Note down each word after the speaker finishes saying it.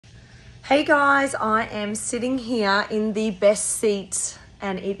Hey guys, I am sitting here in the best seat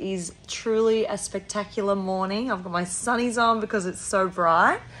and it is truly a spectacular morning. I've got my sunnies on because it's so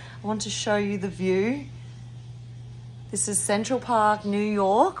bright. I want to show you the view. This is Central Park, New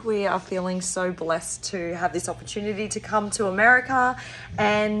York. We are feeling so blessed to have this opportunity to come to America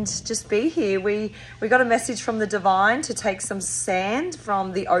and just be here. We got a message from the divine to take some sand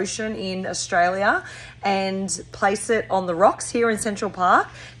from the ocean in Australia and place it on the rocks here in Central Park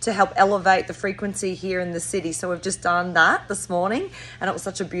to help elevate the frequency here in the city. So we've just done that this morning and it was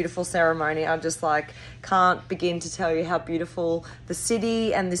such a beautiful ceremony. I just can't begin to tell you how beautiful the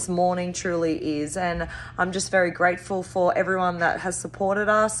city and this morning truly is. And I'm just very grateful for everyone that has supported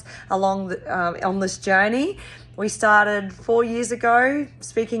us along on this journey. We started 4 years ago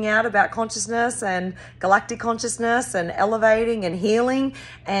speaking out about consciousness and galactic consciousness and elevating and healing,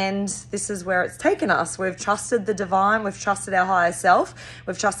 and this is where it's taken us. We've trusted the divine, we've trusted our higher self,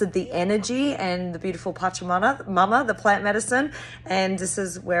 we've trusted the energy and the beautiful Pachamama, the plant medicine, and this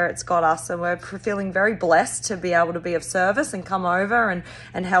is where it's got us. And we're feeling very blessed to be able to be of service and come over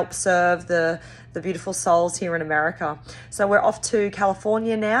and help serve the beautiful souls here in America. So we're off to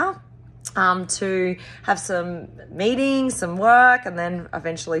California now to have some meetings, some work, and then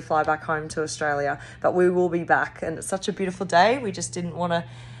eventually fly back home to Australia. But we will be back, and it's such a beautiful day. We just didn't want to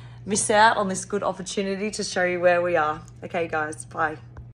miss out on this good opportunity to show you where we are. Okay, guys, bye.